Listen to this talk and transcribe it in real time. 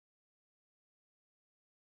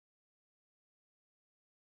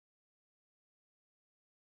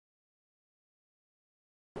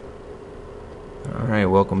Alright,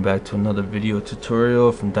 welcome back to another video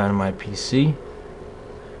tutorial from Dynamite PC.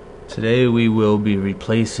 Today we will be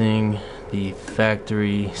replacing the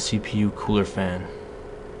factory CPU cooler fan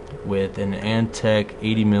with an ANTEC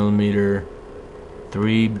 80mm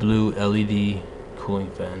 3 blue LED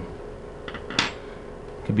cooling fan.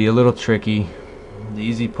 Could be a little tricky. The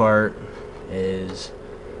easy part is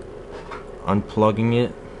unplugging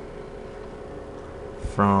it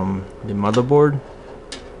from the motherboard.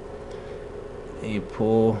 You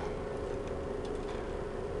pull,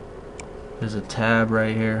 there's a tab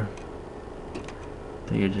right here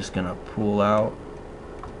that you're just gonna pull out,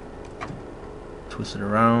 twist it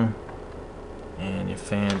around, and your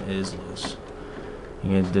fan is loose.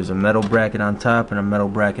 There's a metal bracket on top and a metal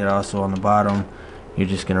bracket also on the bottom. You're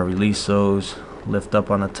just gonna release those, lift up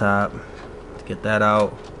on the top to get that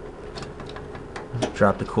out,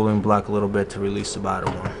 drop the cooling block a little bit to release the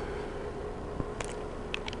bottom one.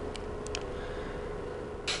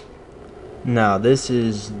 Now this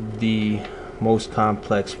is the most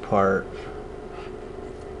complex part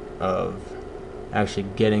of actually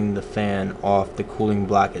getting the fan off the cooling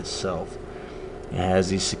block itself. It has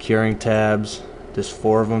these securing tabs. There's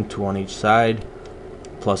 4 of them, 2 on each side,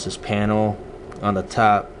 plus this panel on the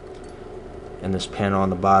top and this panel on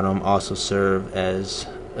the bottom also serve as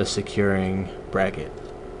a securing bracket.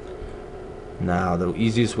 Now the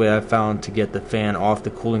easiest way I found to get the fan off the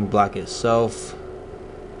cooling block itself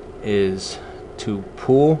is to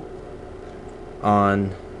pull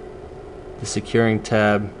on the securing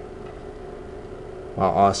tab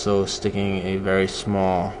while also sticking a very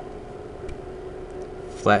small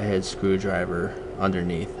flathead screwdriver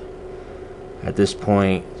underneath. At this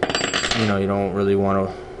point, you don't really want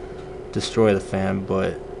to destroy the fan,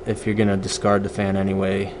 but if you're gonna discard the fan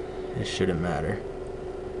anyway, it shouldn't matter.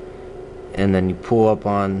 And then you pull up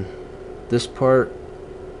on this part.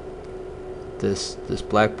 This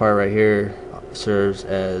black part right here serves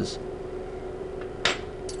as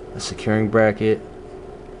a securing bracket,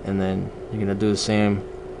 and then you're gonna do the same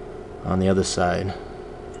on the other side.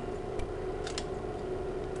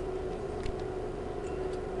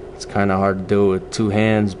 It's kind of hard to do with 2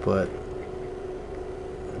 hands, but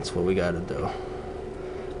that's what we gotta do.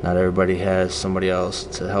 Not everybody has somebody else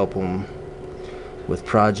to help them with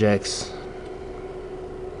projects.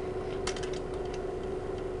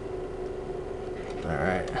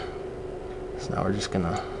 Alright, so now we're just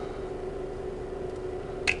gonna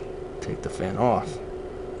take the fan off.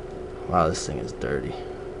 Wow, this thing is dirty.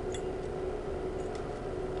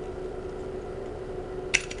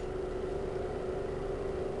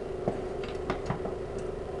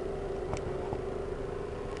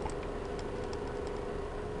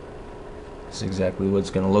 This is exactly what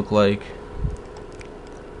it's gonna look like.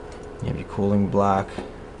 You have your cooling block.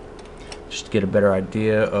 Just to get a better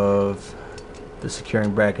idea of the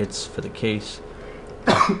securing brackets for the case,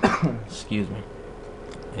 excuse me,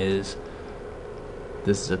 this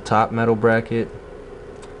is the top metal bracket,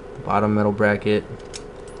 the bottom metal bracket.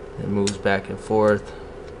 It moves back and forth.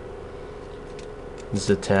 This is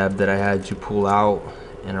the tab that I had you pull out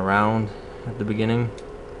and around at the beginning,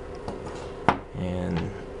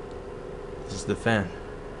 and this is the fan.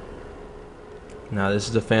 Now this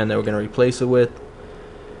is the fan that we're going to replace it with.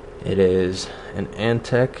 It is an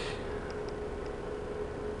ANTEC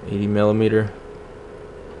 80mm.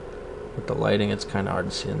 With the lighting, it's kind of hard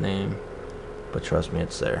to see the name, but trust me,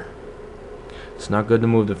 it's there. It's not good to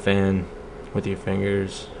move the fan with your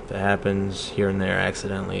fingers. If it happens here and there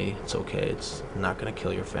accidentally, it's okay. It's not going to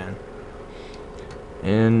kill your fan.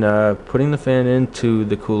 And putting the fan into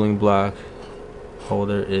the cooling block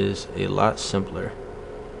holder is a lot simpler.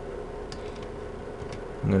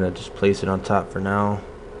 I'm going to just place it on top for now.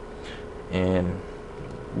 And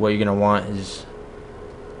what you're going to want is,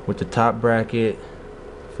 with the top bracket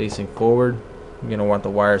facing forward, you're going to want the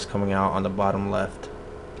wires coming out on the bottom left.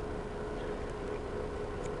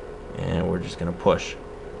 And we're just going to push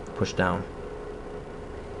down.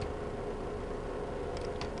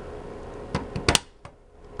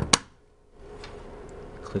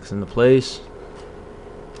 Clicks into place.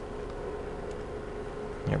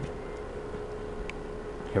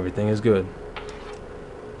 Everything is good.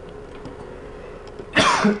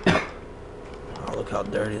 Look how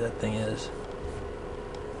dirty that thing is.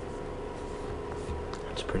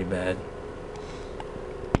 It's pretty bad.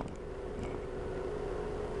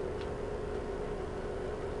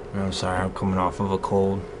 I'm sorry, I'm coming off of a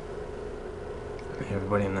cold.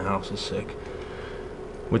 Everybody in the house is sick.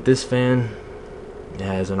 With this fan, it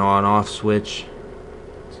has an on and off switch.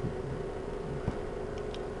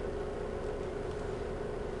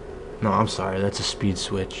 No, I'm sorry, that's a speed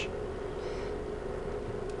switch.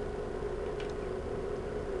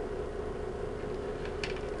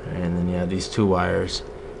 And then you have these two wires.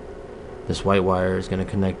 This white wire is going to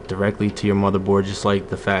connect directly to your motherboard, just like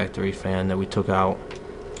the factory fan that we took out.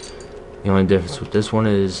 The only difference with this one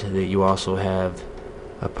is that you also have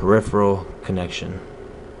a peripheral connection.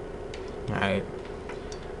 Alright.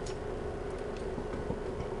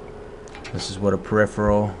 This is what a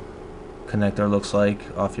peripheral connector looks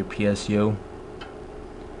like off your PSU.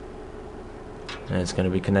 And it's going to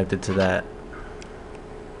be connected to that.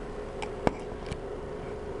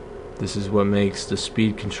 This is what makes the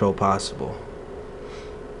speed control possible.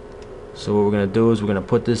 So what we're going to do is we're going to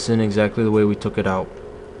put this in exactly the way we took it out.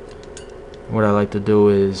 What I like to do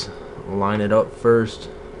is line it up first.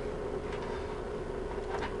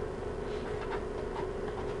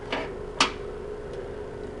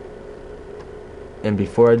 And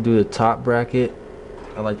before I do the top bracket,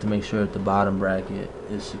 I like to make sure that the bottom bracket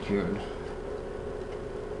is secured.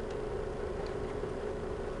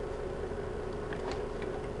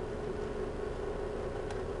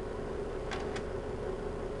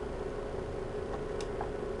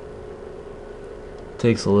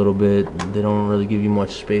 Takes a little bit. They don't really give you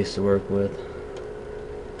much space to work with.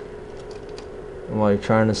 And while you're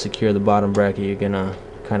trying to secure the bottom bracket, you're gonna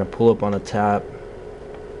kind of pull up on the top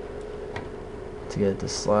to get it to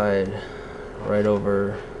slide right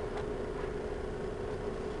over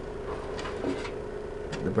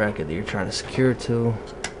the bracket that you're trying to secure to.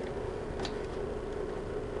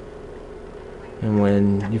 And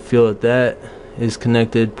when you feel that that is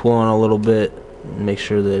connected, pull on a little bit and make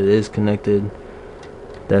sure that it is connected.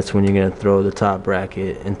 That's when you're going to throw the top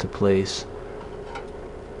bracket into place.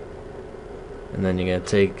 And then you're going to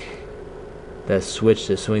take that switch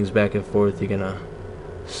that swings back and forth, you're going to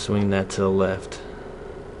swing that to the left.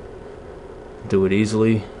 Do it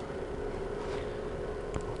easily.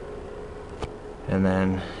 And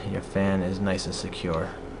then your fan is nice and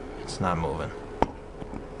secure. It's not moving.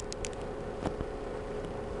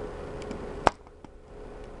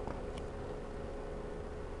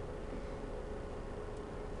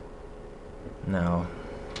 Now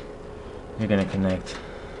you're going to connect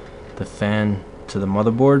the fan to the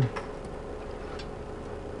motherboard.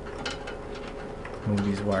 Move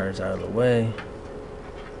these wires out of the way.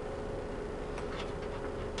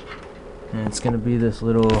 And it's going to be this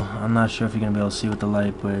little, I'm not sure if you're going to be able to see with the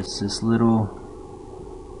light, but it's this little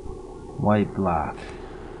white block.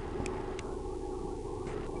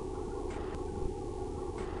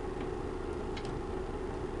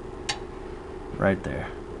 Right there.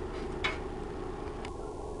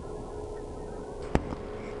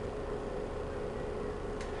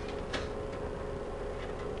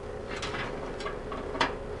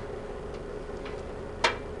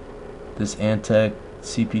 This ANTEC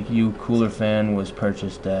CPU cooler fan was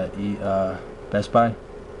purchased at Best Buy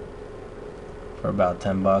for about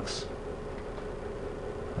 10 bucks.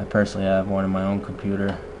 I personally have one in my own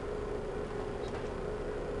computer.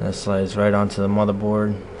 That slides right onto the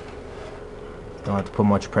motherboard. Don't have to put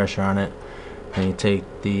much pressure on it. And you take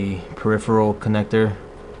the peripheral connector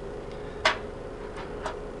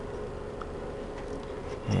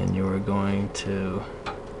and you are going to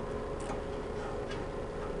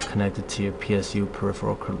connect it to your PSU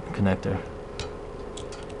peripheral connector.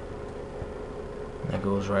 That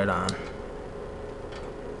goes right on.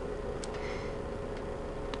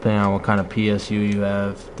 Depending on what kind of PSU you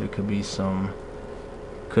have, there could be some,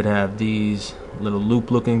 could have these little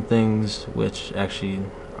loop looking things which actually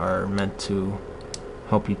are meant to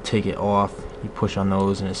help you take it off. You push on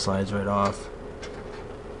those and it slides right off.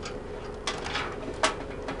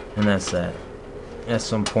 And that's that. At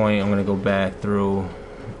some point I'm going to go back through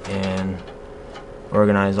and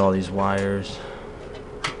organize all these wires,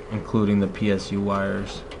 including the PSU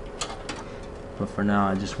wires. But for now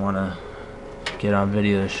I just want to get on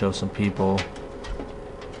video to show some people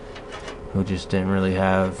who just didn't really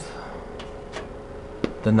have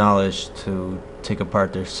the knowledge to take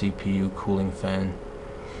apart their CPU cooling fan.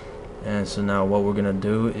 And so now what we're gonna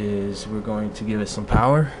do is we're going to give it some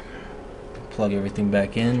power, plug everything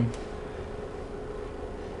back in.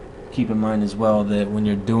 Keep in mind as well that when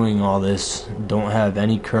you're doing all this, don't have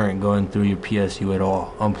any current going through your PSU at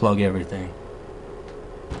all. Unplug everything.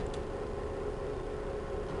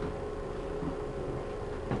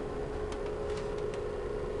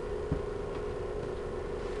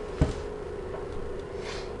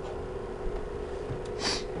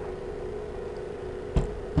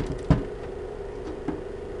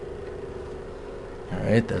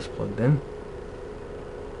 Alright, that's plugged in.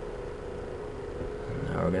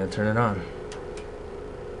 Now we're going to turn it on.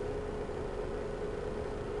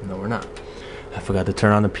 No, we're not. I forgot to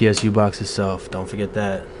turn on the PSU box itself. Don't forget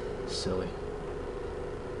that. Silly.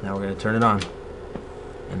 Now we're going to turn it on.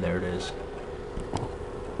 and there it is.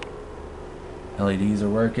 LEDs are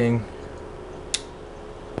working.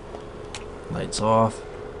 Lights off.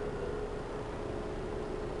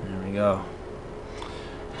 There we go.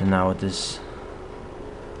 And now with this,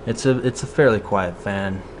 it's a fairly quiet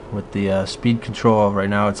fan. With the speed control, right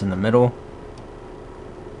now it's in the middle.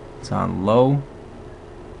 It's on low,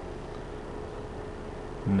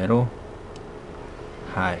 middle,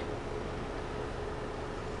 high.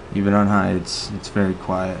 Even on high, it's very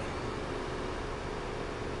quiet.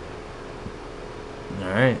 All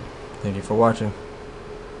right. Thank you for watching.